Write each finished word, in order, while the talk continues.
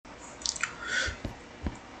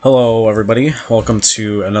Hello everybody, welcome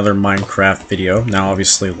to another Minecraft video. Now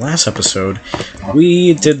obviously last episode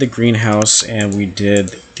we did the greenhouse and we did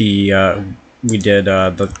the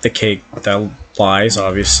cake that flies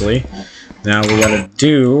obviously. Now what we gotta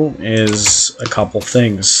do is a couple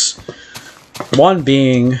things. One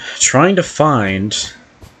being trying to find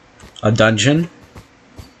a dungeon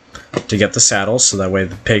to get the saddles so that way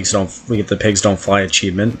we get the pigs don't fly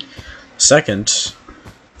achievement. Second,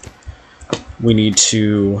 we need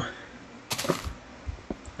to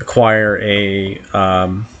acquire a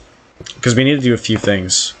because we need to do a few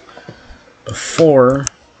things before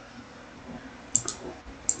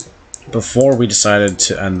we decided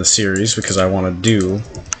to end the series, because I want to do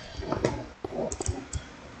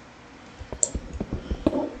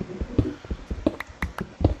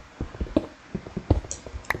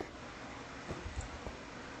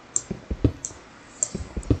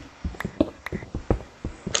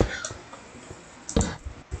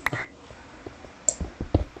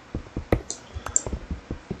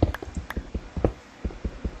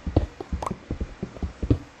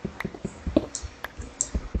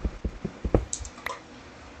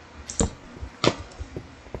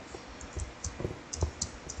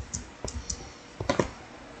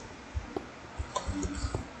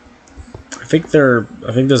I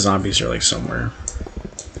think the zombies are like somewhere.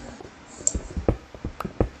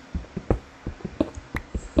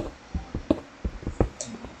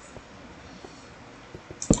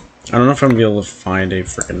 I don't know if I'm gonna be able to find a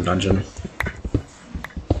freaking dungeon.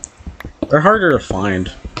 They're harder to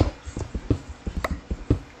find.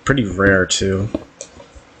 Pretty rare too.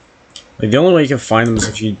 Like the only way you can find them is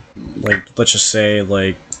if you, like, let's just say,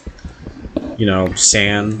 like, you know,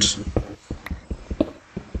 sand.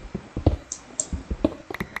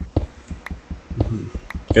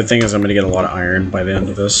 Good thing is I'm gonna get a lot of iron by the end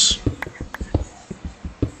of this.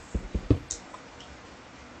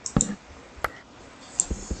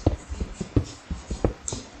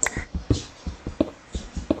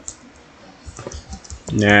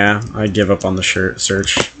 Nah, I give up on the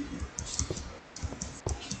search.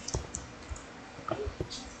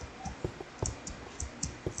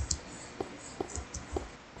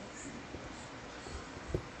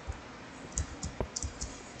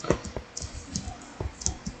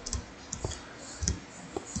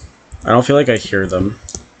 I don't feel like I hear them.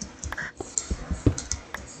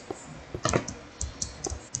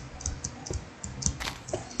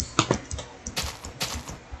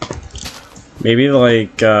 Maybe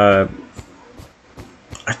like, I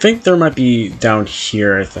think there might be down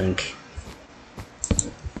here, I think.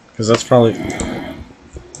 Because that's probably...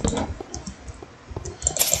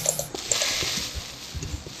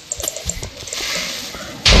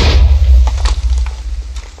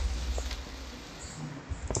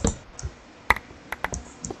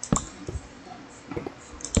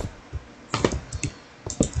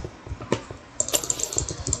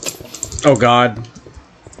 Oh god.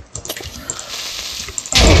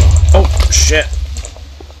 Oh shit.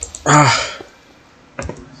 Ah.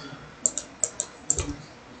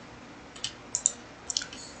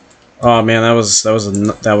 Oh man,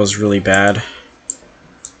 that was really bad.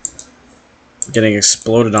 Getting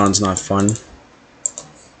exploded on is not fun.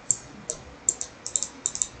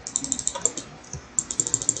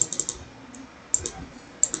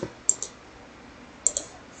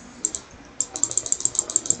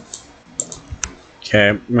 Okay,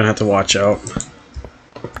 I'm gonna have to watch out.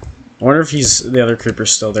 I wonder if the other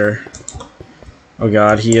creeper's still there. Oh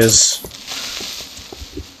god, he is.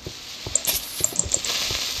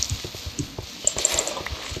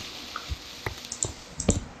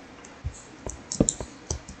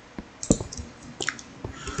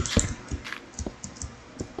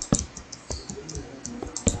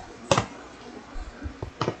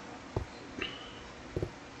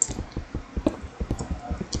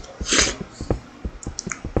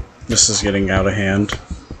 This is getting out of hand.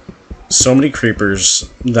 So many creepers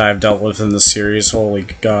that I've dealt with in this series, holy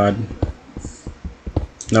god.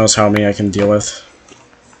 Knows how many I can deal with.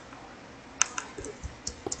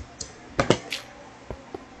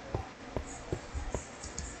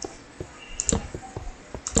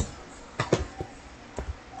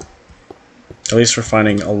 At least we're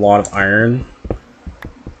finding a lot of iron,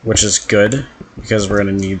 which is good, because we're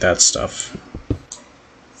gonna need that stuff.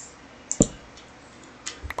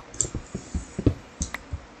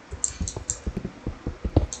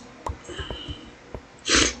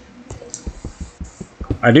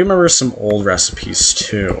 I do remember some old recipes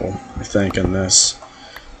too, I think, in this.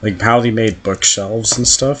 Like how they made bookshelves and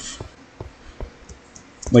stuff.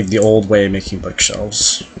 Like the old way of making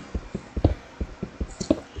bookshelves.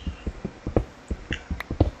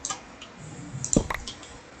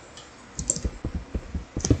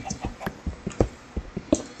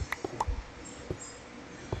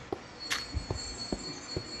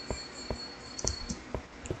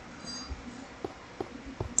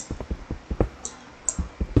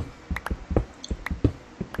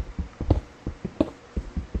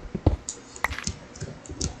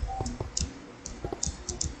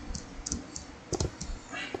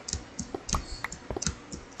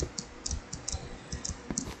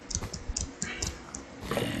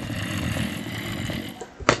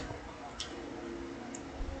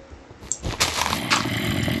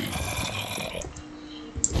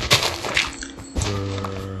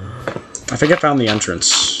 think I found the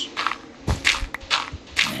entrance.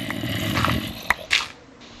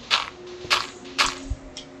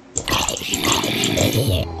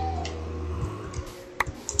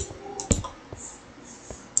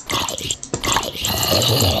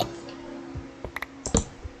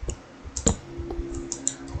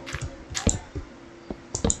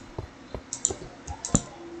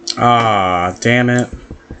 Ah, damn it.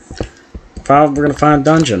 We're gonna find a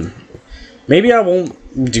dungeon. Maybe I won't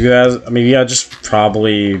do that. Maybe I just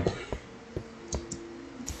probably...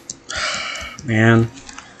 Man.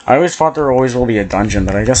 I always thought there always will be a dungeon,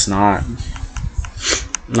 but I guess not.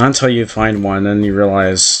 Not until you find one, then you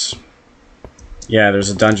realize... Yeah, there's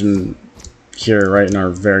a dungeon here right in our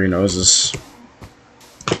very noses.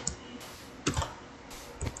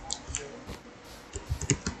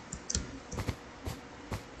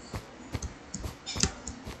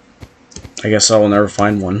 I guess I will never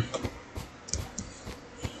find one.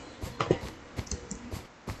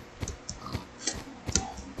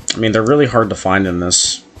 I mean, they're really hard to find in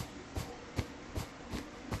this.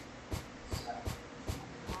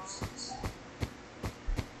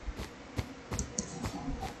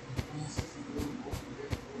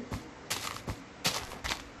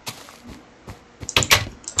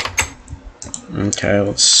 Okay,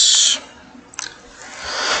 let's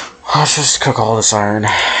just cook all this iron.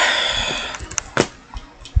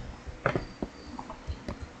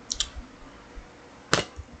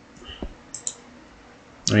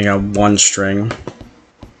 We got one string.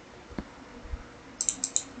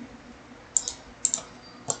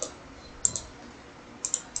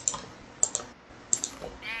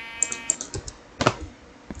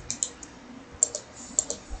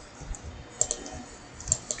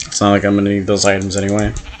 It's not like I'm gonna need those items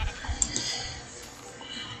anyway.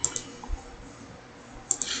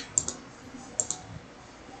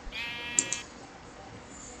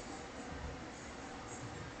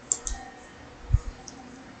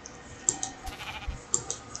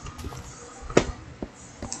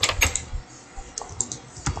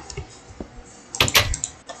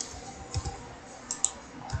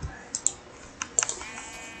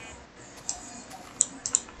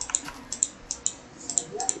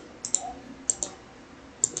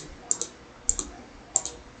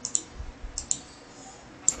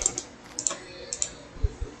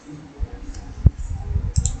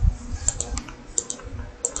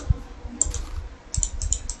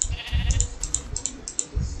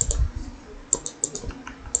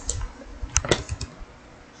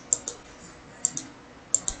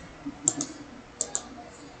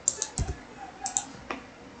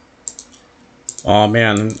 Oh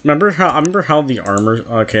man, remember how the armor...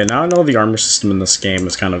 Okay, now I know the armor system in this game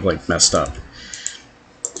is kind of like messed up.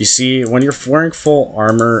 You see, when you're wearing full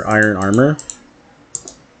armor, iron armor,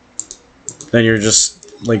 then you're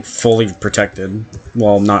just like fully protected.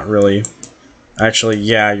 Well, not really. Actually,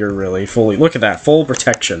 yeah, you're really fully... Look at that, full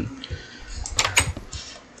protection.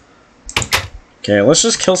 Okay, let's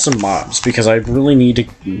just kill some mobs because I really need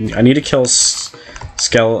to... I need to kill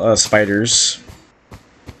spiders.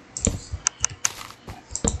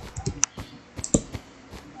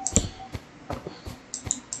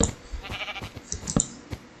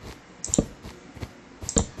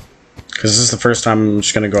 Because this is the first time I'm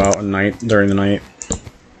just going to go out at night, during the night.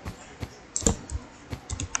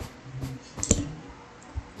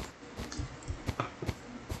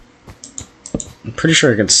 I'm pretty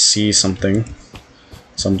sure I can see something.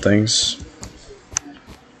 Some things.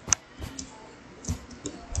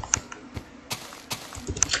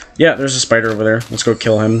 Yeah, there's a spider over there. Let's go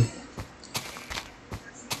kill him.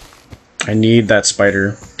 I need that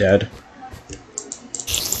spider dead.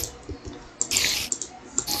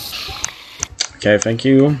 Okay, thank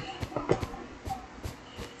you.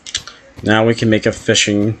 Now we can make a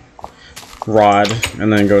fishing rod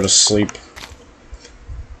and then go to sleep.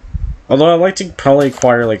 Although I'd like to probably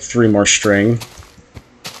acquire like 3 more string.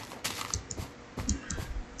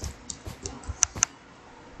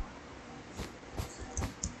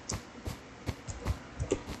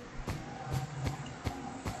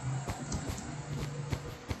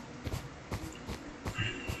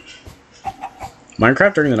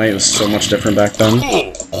 Minecraft during the night was so much different back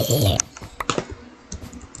then.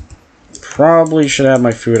 Probably should have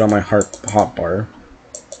my food on my hotbar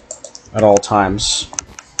at all times.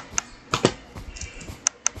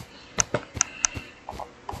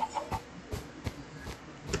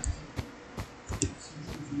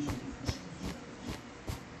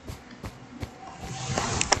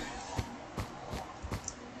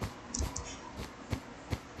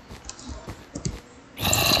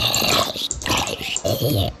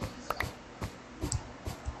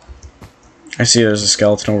 I see there's a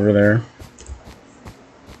skeleton over there.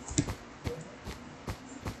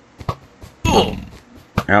 Ow.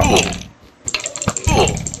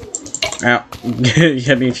 Ow. You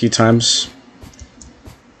hit me a few times.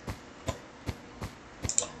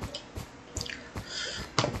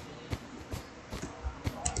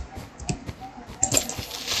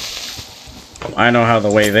 I know how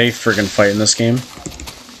the way they friggin' fight in this game.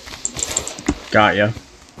 Got ya.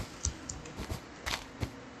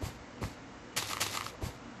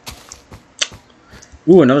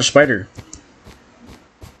 Ooh, another spider.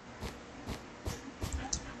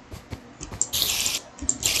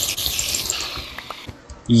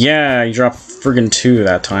 Yeah, you dropped friggin' 2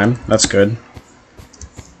 that time. That's good.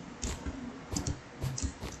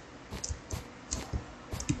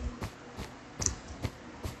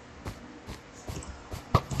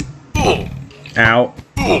 Ow.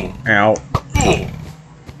 Ow.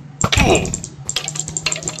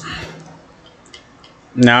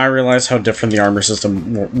 Now I realize how different the armor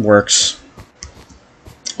system works.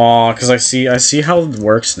 Aw, because I see how it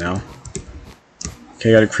works now.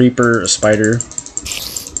 Okay, got a creeper, a spider.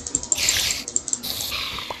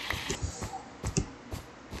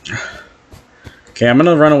 Okay, I'm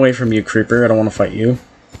gonna run away from you, creeper. I don't want to fight you.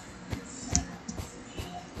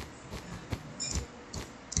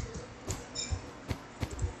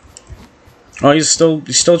 Oh, he's still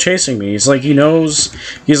chasing me. He's like, he knows.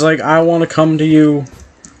 He's like, I want to come to you.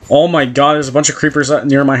 Oh my god, there's a bunch of creepers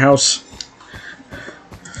near my house.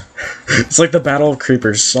 It's like the battle of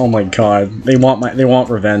creepers. Oh my god. They want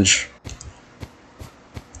revenge.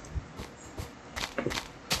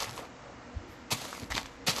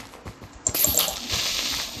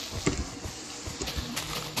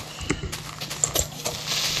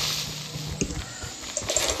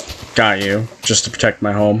 Got you, just to protect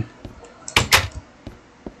my home.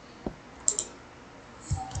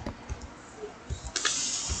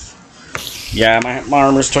 Yeah, my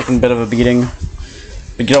armor's taking a bit of a beating.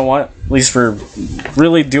 But you know what? At least we're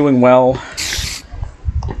really doing well.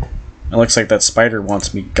 It looks like that spider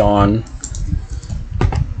wants me gone.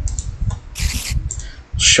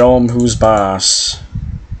 Show him who's boss.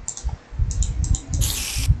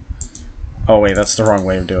 Oh wait, that's the wrong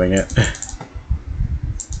way of doing it.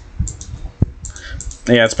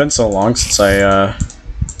 Yeah, it's been so long since I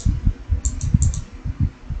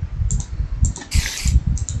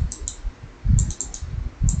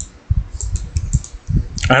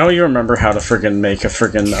don't even remember how to friggin' make a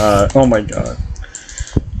friggin' oh my god.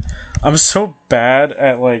 I'm so bad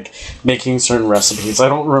at, like, making certain recipes. I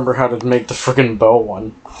don't remember how to make the friggin' bow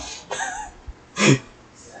one.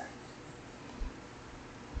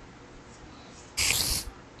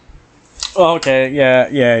 Okay, yeah,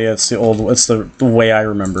 it's the way I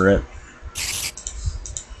remember it.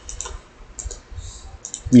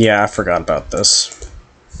 Yeah, I forgot about this.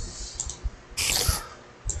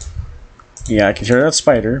 Yeah, I can hear that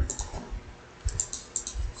spider.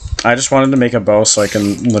 I just wanted to make a bow so I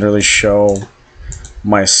can literally show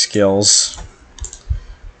my skills.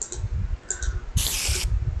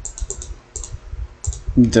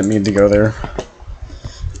 Didn't mean to go there.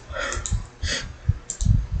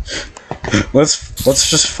 Let's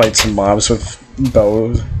just fight some mobs with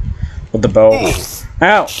bows. With the bow.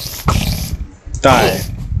 Ow! Die.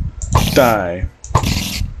 Die.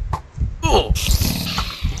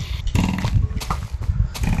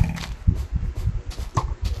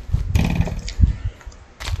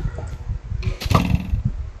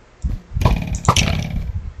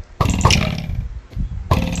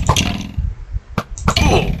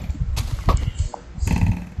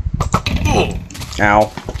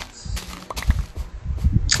 Ow.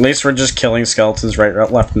 At least we're just killing skeletons right,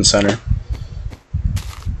 left, and center.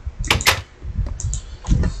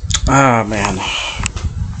 Ah, man.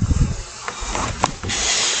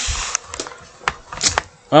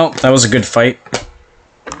 Well, that was a good fight.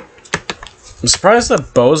 I'm surprised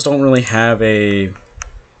that bows don't really have a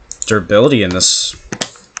durability in this.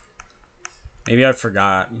 Maybe I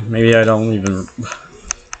forgot. Maybe I don't even...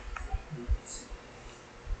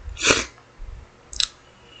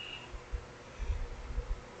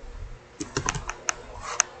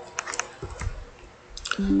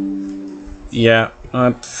 Yeah,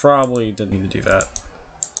 I probably didn't need to do that.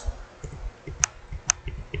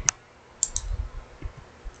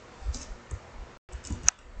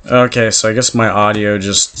 Okay, so I guess my audio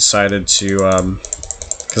just decided to,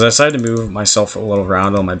 because I decided to move myself a little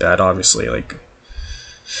around on my bed, obviously, like...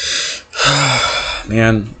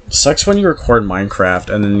 Man, sucks when you record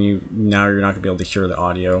Minecraft and then now you're not going to be able to hear the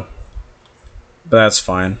audio. But that's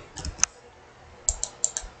fine.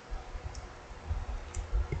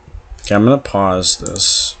 Okay, I'm gonna pause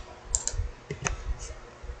this.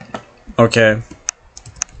 Okay.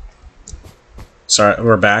 Sorry,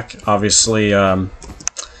 we're back. Obviously, my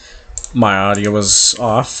audio was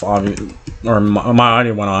off, or my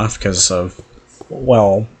audio went off because of,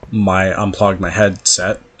 well, my unplugged my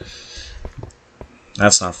headset.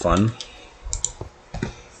 That's not fun.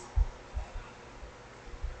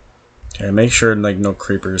 Okay, make sure like no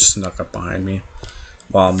creepers snuck up behind me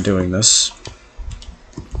while I'm doing this.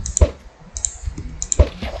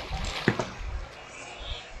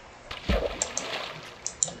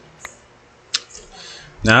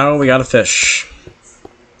 Now we got a fish.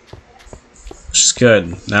 Which is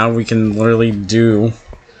good. Now we can literally do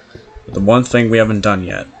the one thing we haven't done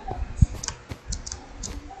yet.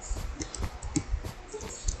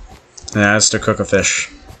 And that's to cook a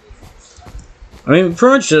fish. I mean, we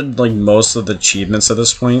pretty much did like most of the achievements at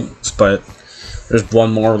this point, but there's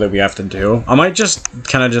one more that we have to do. I might just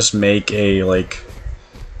kind of just make a like...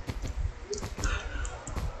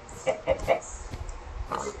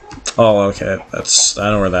 Oh, okay. I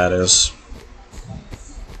know where that is.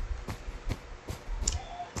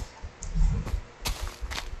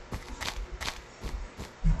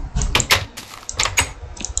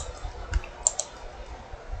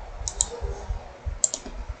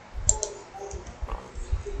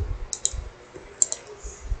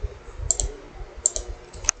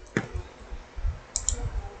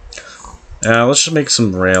 Let's just make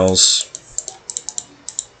some rails.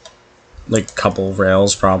 Like a couple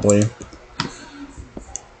rails, probably.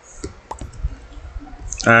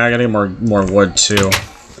 I gotta get more wood too.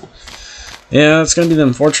 Yeah, that's gonna be the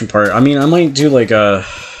unfortunate part. I mean, I might do like a...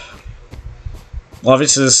 Well,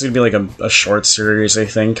 obviously this is gonna be like a short series, I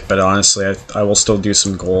think, but honestly, I will still do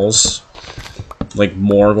some goals. Like,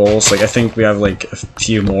 more goals. Like, I think we have like a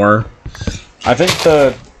few more. I think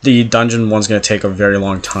the dungeon one's gonna take a very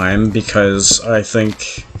long time, because I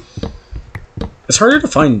think... It's harder to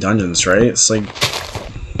find dungeons, right? It's like...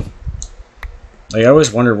 I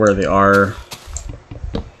always wonder where they are.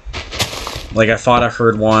 Like, I thought I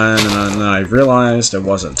heard one, and then I realized it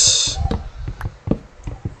wasn't.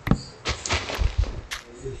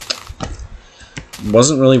 It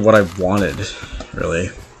wasn't really what I wanted, really.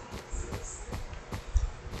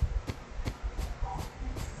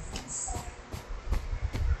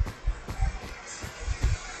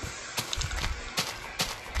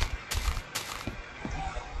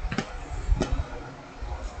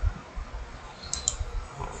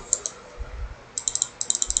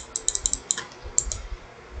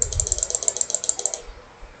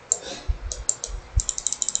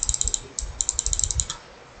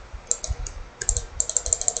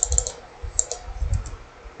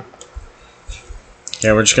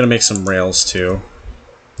 Yeah, we're just gonna make some rails too.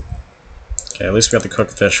 Okay, at least we got the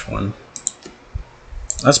cooked fish one.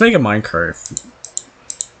 Let's make a minecart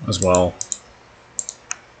as well.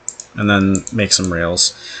 And then make some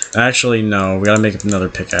rails. Actually, no, we gotta make another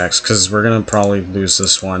pickaxe, because we're gonna probably lose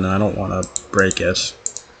this one, and I don't want to break it.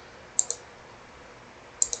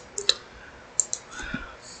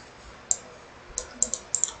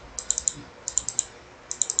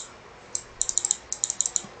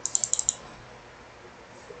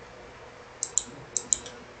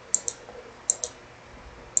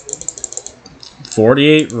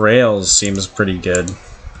 $48 rails seems pretty good.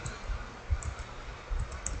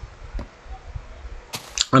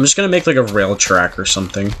 I'm just gonna make like a rail track or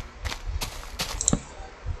something.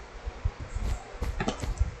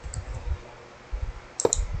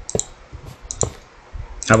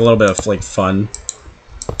 Have a little bit of like fun.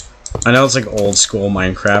 I know it's like old school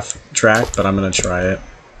Minecraft track, but I'm gonna try it.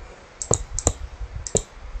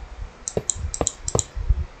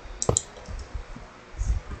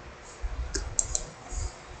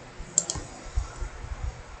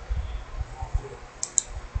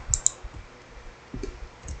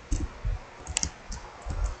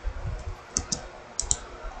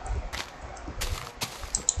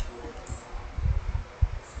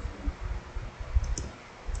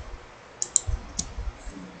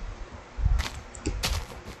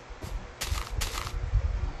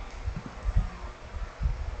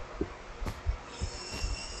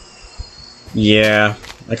 Yeah,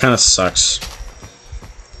 that kind of sucks.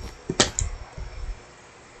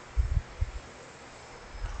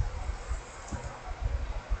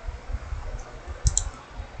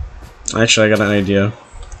 Actually, I got an idea.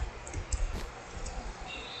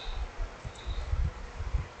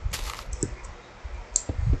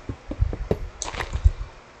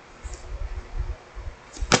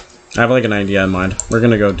 I have like an idea in mind. We're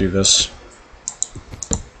gonna go do this.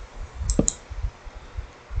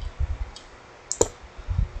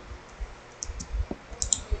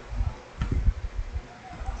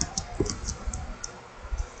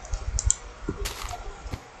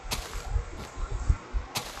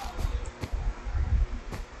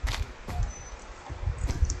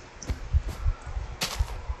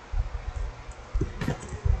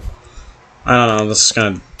 I don't know, this is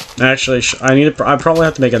gonna... Actually, I probably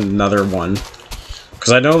have to make another one.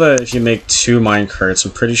 Because I know that if you make 2 minecarts,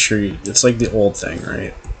 I'm pretty sure it's like the old thing,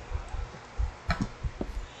 right?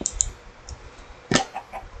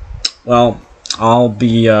 Well, I'll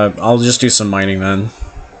just do some mining then.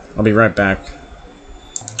 I'll be right back.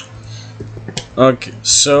 Okay,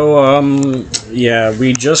 so, yeah,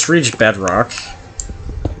 we just reached Bedrock.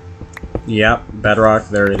 Yep, Bedrock,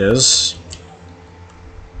 there it is.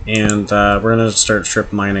 And, we're gonna start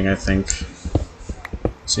strip mining, I think.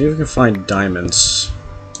 See if we can find diamonds.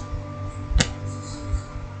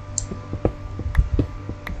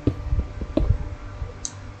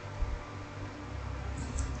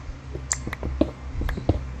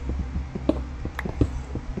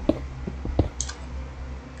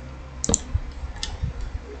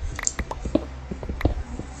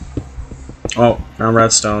 Oh, found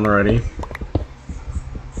redstone already.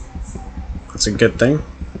 That's a good thing.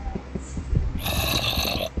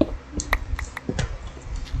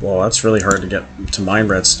 Well, that's really hard to get to mine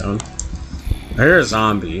redstone. I hear a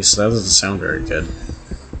zombie, so that doesn't sound very good.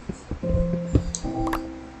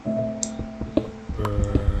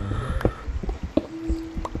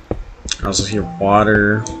 I also hear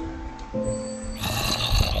water.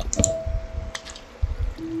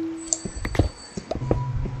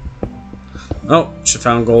 Oh, she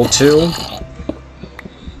found gold too.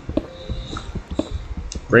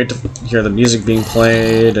 Great to hear the music being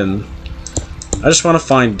played, and I just want to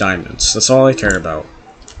find diamonds. That's all I care about.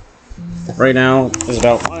 Right now is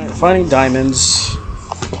about finding diamonds.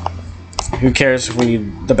 Who cares if we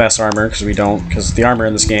need the best armor, because we don't, because the armor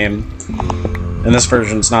in this game, in this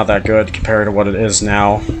version, is not that good compared to what it is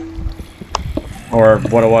now. Or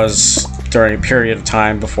what it was during a period of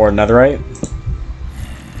time before Netherite.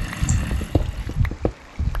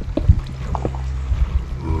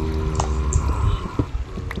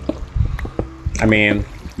 I mean,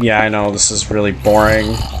 yeah, I know this is really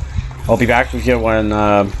boring. I'll be back with you when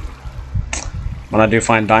I do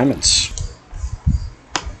find diamonds.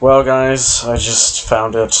 Well, guys, I just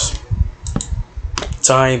found it.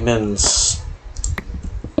 Diamonds.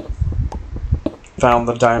 Found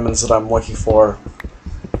the diamonds that I'm looking for.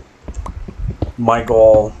 My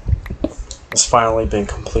goal has finally been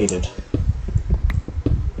completed.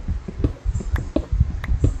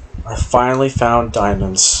 I finally found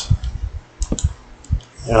diamonds.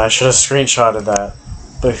 And I should have screenshotted that,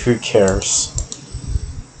 but who cares?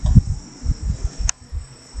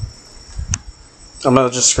 I'm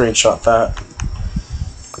gonna just screenshot that.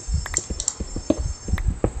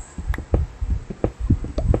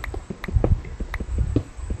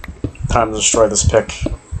 Time to destroy this pick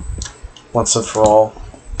once and for all.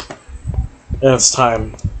 And it's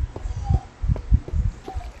time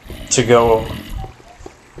to go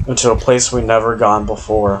into a place we've never gone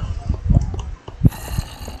before.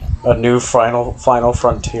 A new final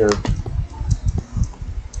frontier.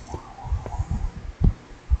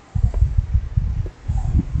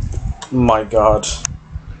 My God.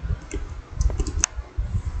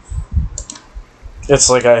 It's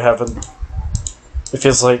like I haven't... It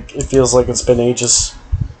feels like it's been ages.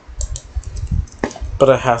 But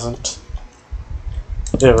it hasn't.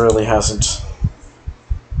 It really hasn't.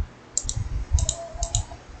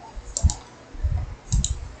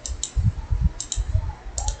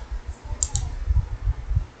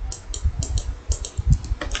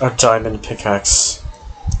 A diamond pickaxe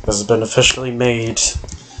has been officially made.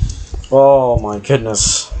 Oh my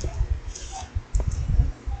goodness.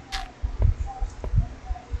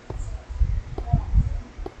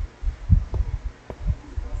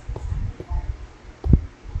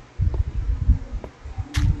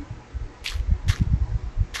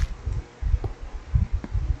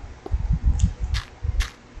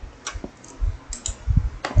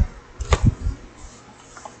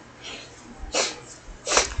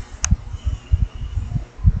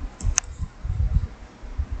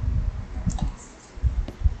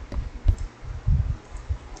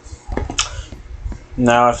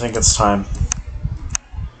 Now I think it's time.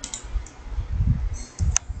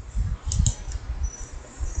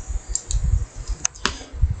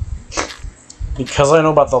 Because I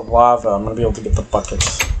know about the lava, I'm going to be able to get the bucket.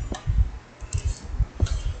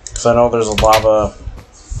 Because I know there's a lava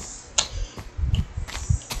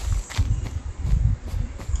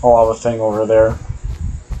thing over there.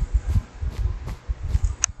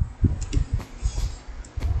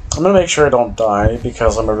 I'm gonna make sure I don't die,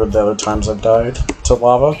 because I remember the other times I've died to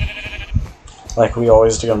lava. Like we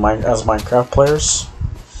always do as Minecraft players.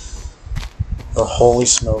 But holy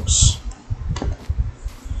smokes.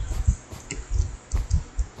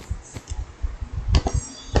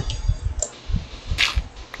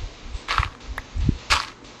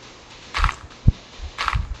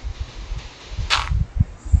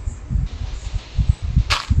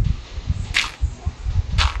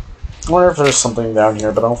 I wonder if there's something down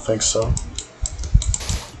here, but I don't think so.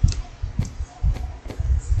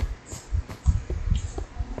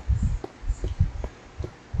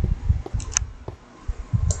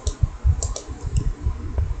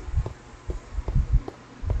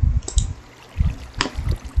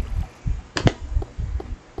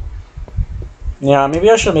 Yeah, maybe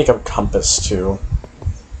I should make a compass too.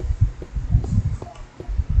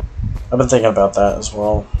 I've been thinking about that as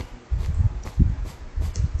well.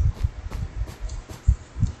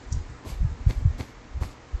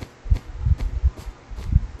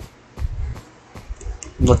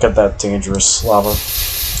 Look at that dangerous lava.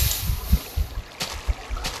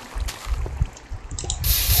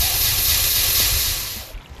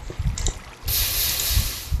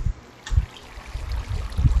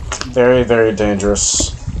 Very, very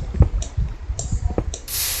dangerous.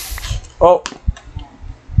 Oh!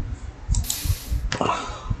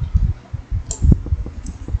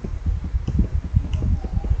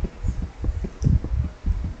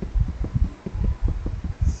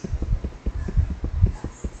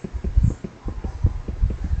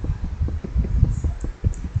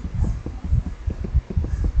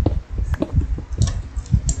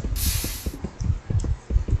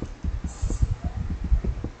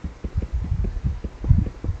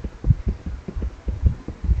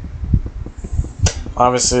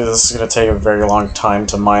 Obviously, this is going to take a very long time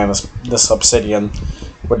to mine this obsidian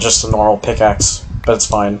with just a normal pickaxe, but it's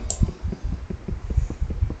fine.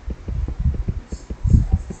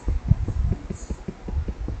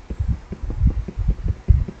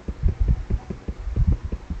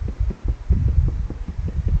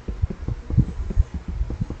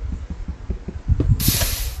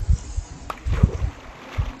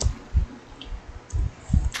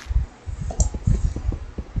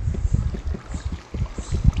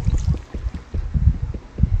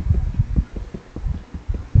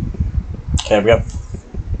 Okay, we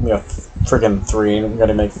got friggin' 3, and we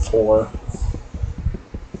gotta make 4.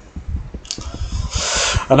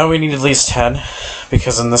 I know we need at least 10,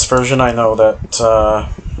 because in this version I know that,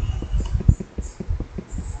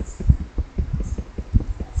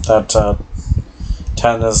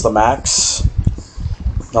 10 is the max.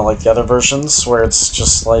 Not like the other versions, where it's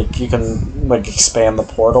just like, you can, like, expand the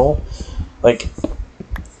portal. Like,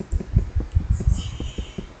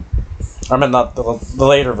 I mean, not the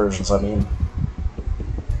later versions, I mean.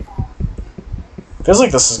 Feels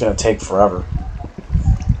like this is gonna take forever.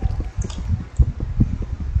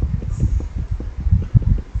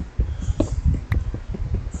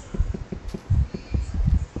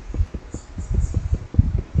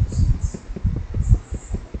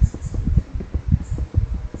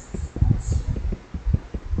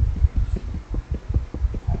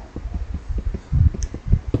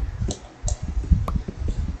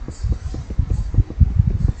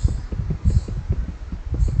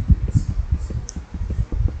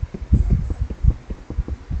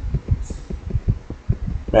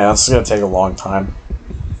 Man, this is gonna take a long time.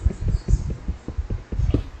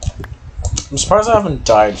 I'm surprised I haven't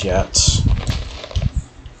died yet.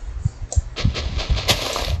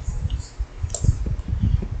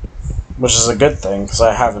 Which is a good thing, because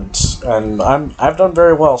I haven't. And I've done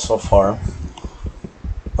very well so far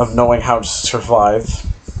of knowing how to survive.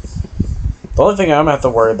 The only thing I'm gonna have to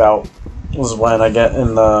worry about is when I get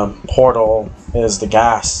in the portal is the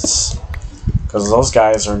ghasts. Because those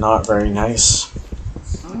guys are not very nice.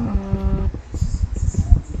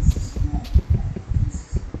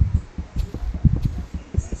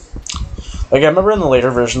 Like, I remember in the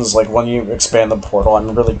later versions, like, when you expand the portal, I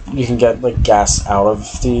remember, like, you can get, like, gas out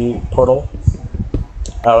of the portal,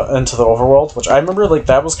 out into the overworld, which I remember, like,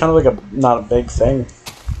 that was kind of, like, not a big thing.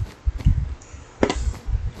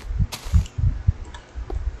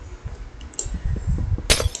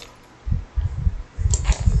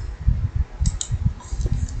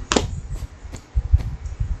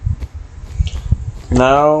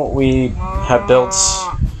 Now we have built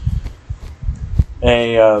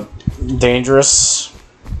a, dangerous.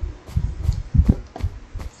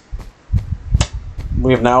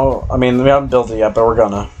 We have now, I mean, we haven't built it yet, but we're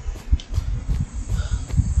gonna.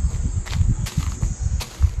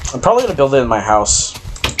 I'm probably gonna build it in my house.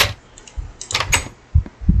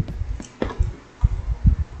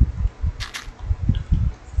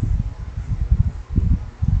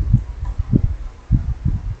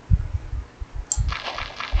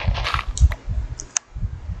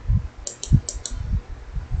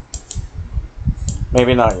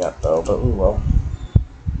 Maybe not yet, though, but we will.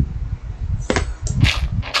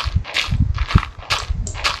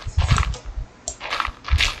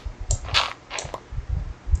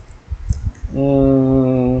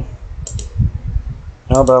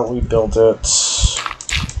 How about we build it?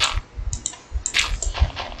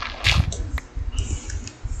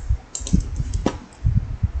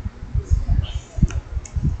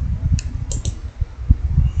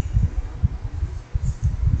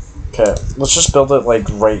 Okay, let's just build it like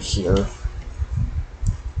right here.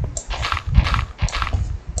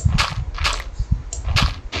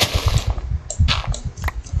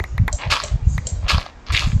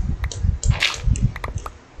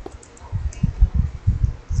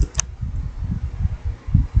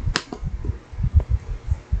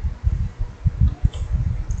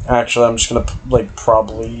 Actually, I'm just gonna like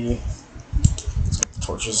probably let's get the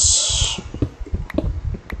torches.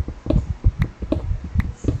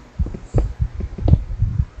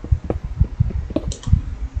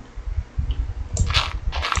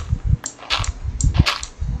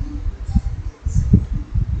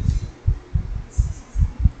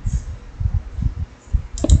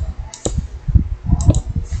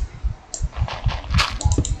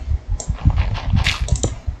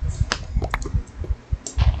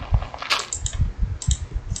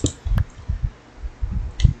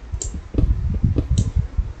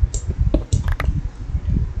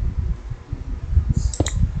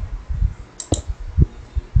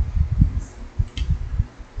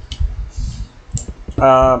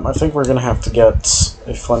 I think we're gonna have to get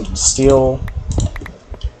a flint and steel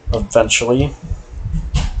eventually.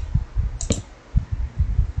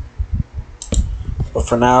 But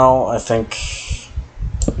for now, I think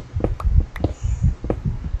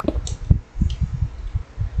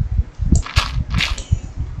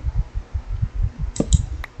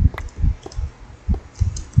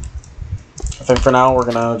for now we're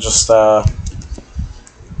gonna just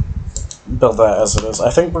build that as it is. I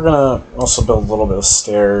think we're gonna also build a little bit of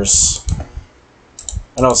stairs.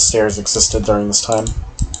 I know stairs existed during this time.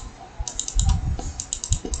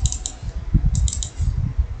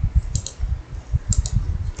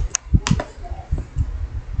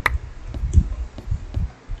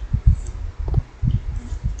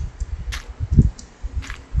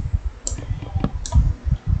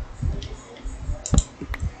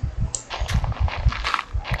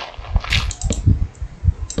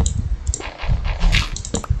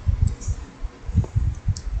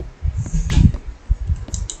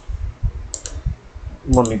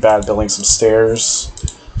 Wouldn't be bad building some stairs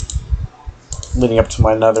leading up to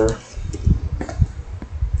my nether.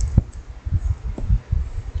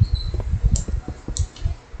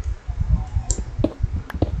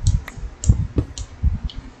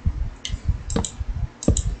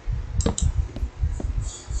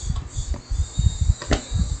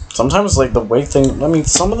 Sometimes, like, the way I mean,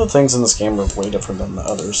 some of the things in this game are way different than the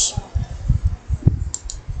others.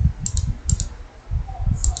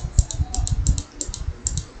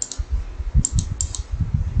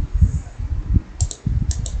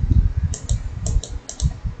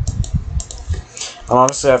 And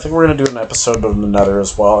honestly, I think we're going to do an episode of the Nether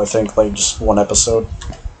as well. I think, like, just one episode.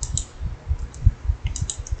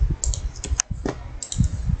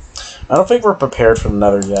 I don't think we're prepared for the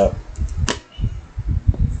Nether yet.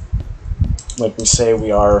 Like we say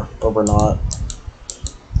we are, but we're not.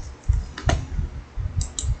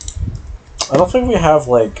 I don't think we have,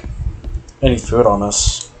 like, any food on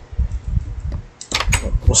us.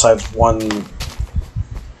 Besides one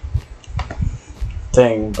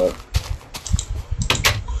thing, but...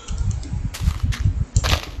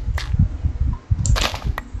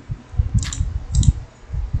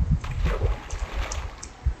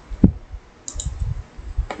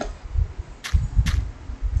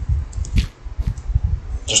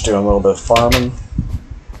 just doing a little bit of farming.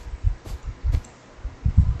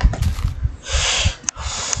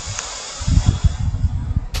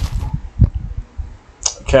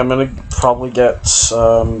 Okay, I'm gonna probably get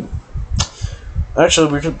actually,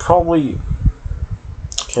 we could probably...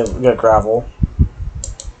 Okay, we got gravel.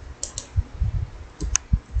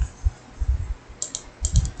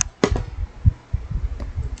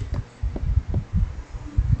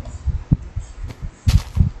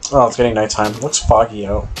 Oh, it's getting nighttime. It looks foggy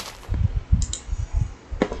out.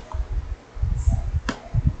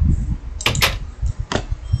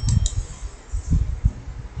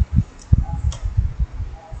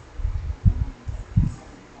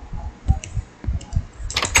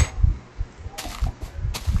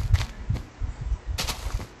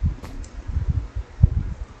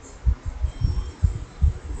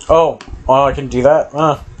 Oh, I can do that?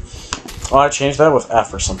 Oh, I changed that with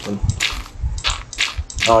F or something.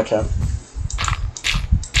 Oh, okay.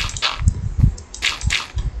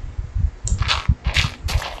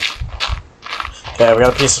 Okay, we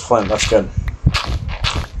got a piece of flint. That's good.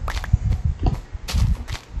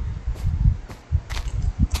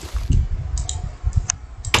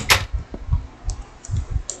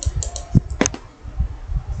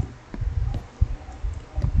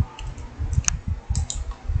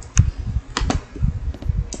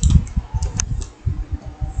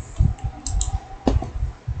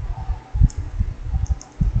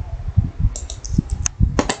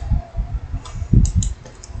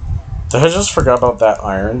 Did I just forget about that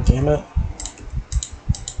iron? Damn it.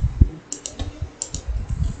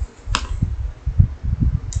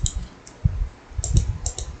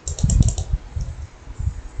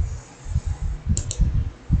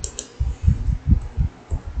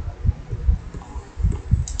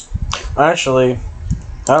 Actually,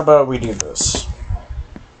 how about we do this?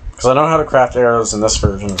 Because I know how to craft arrows in this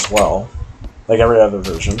version as well. Like every other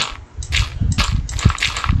version.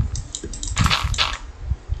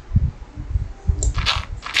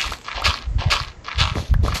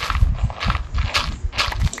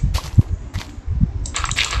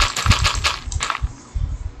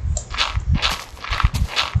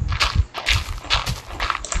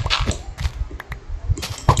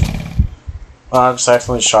 I just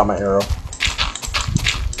accidentally shot my arrow.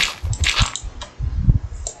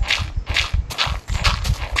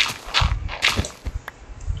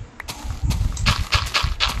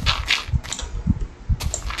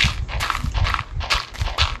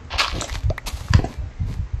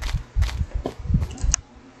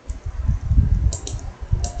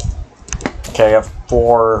 Okay, I have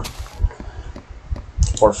four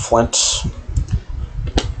flint.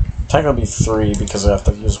 Technically 3 because I have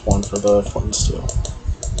to use 1 for the flint and steel.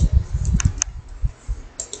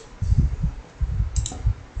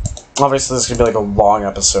 Obviously this is gonna be like a long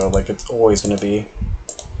episode, like it's always gonna be.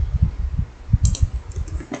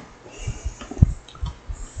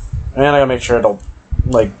 And I gotta make sure I don't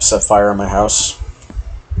like set fire in my house.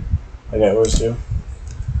 Like I always do.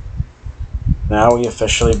 Now we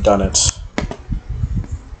officially have done it.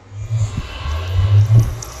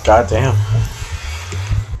 God damn.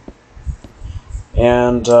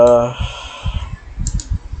 And,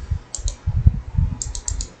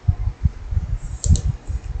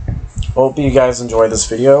 hope you guys enjoyed this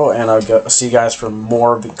video, and I'll see you guys for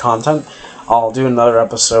more of the content. I'll do another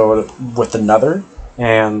episode with another,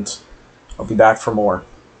 and I'll be back for more.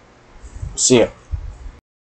 See ya.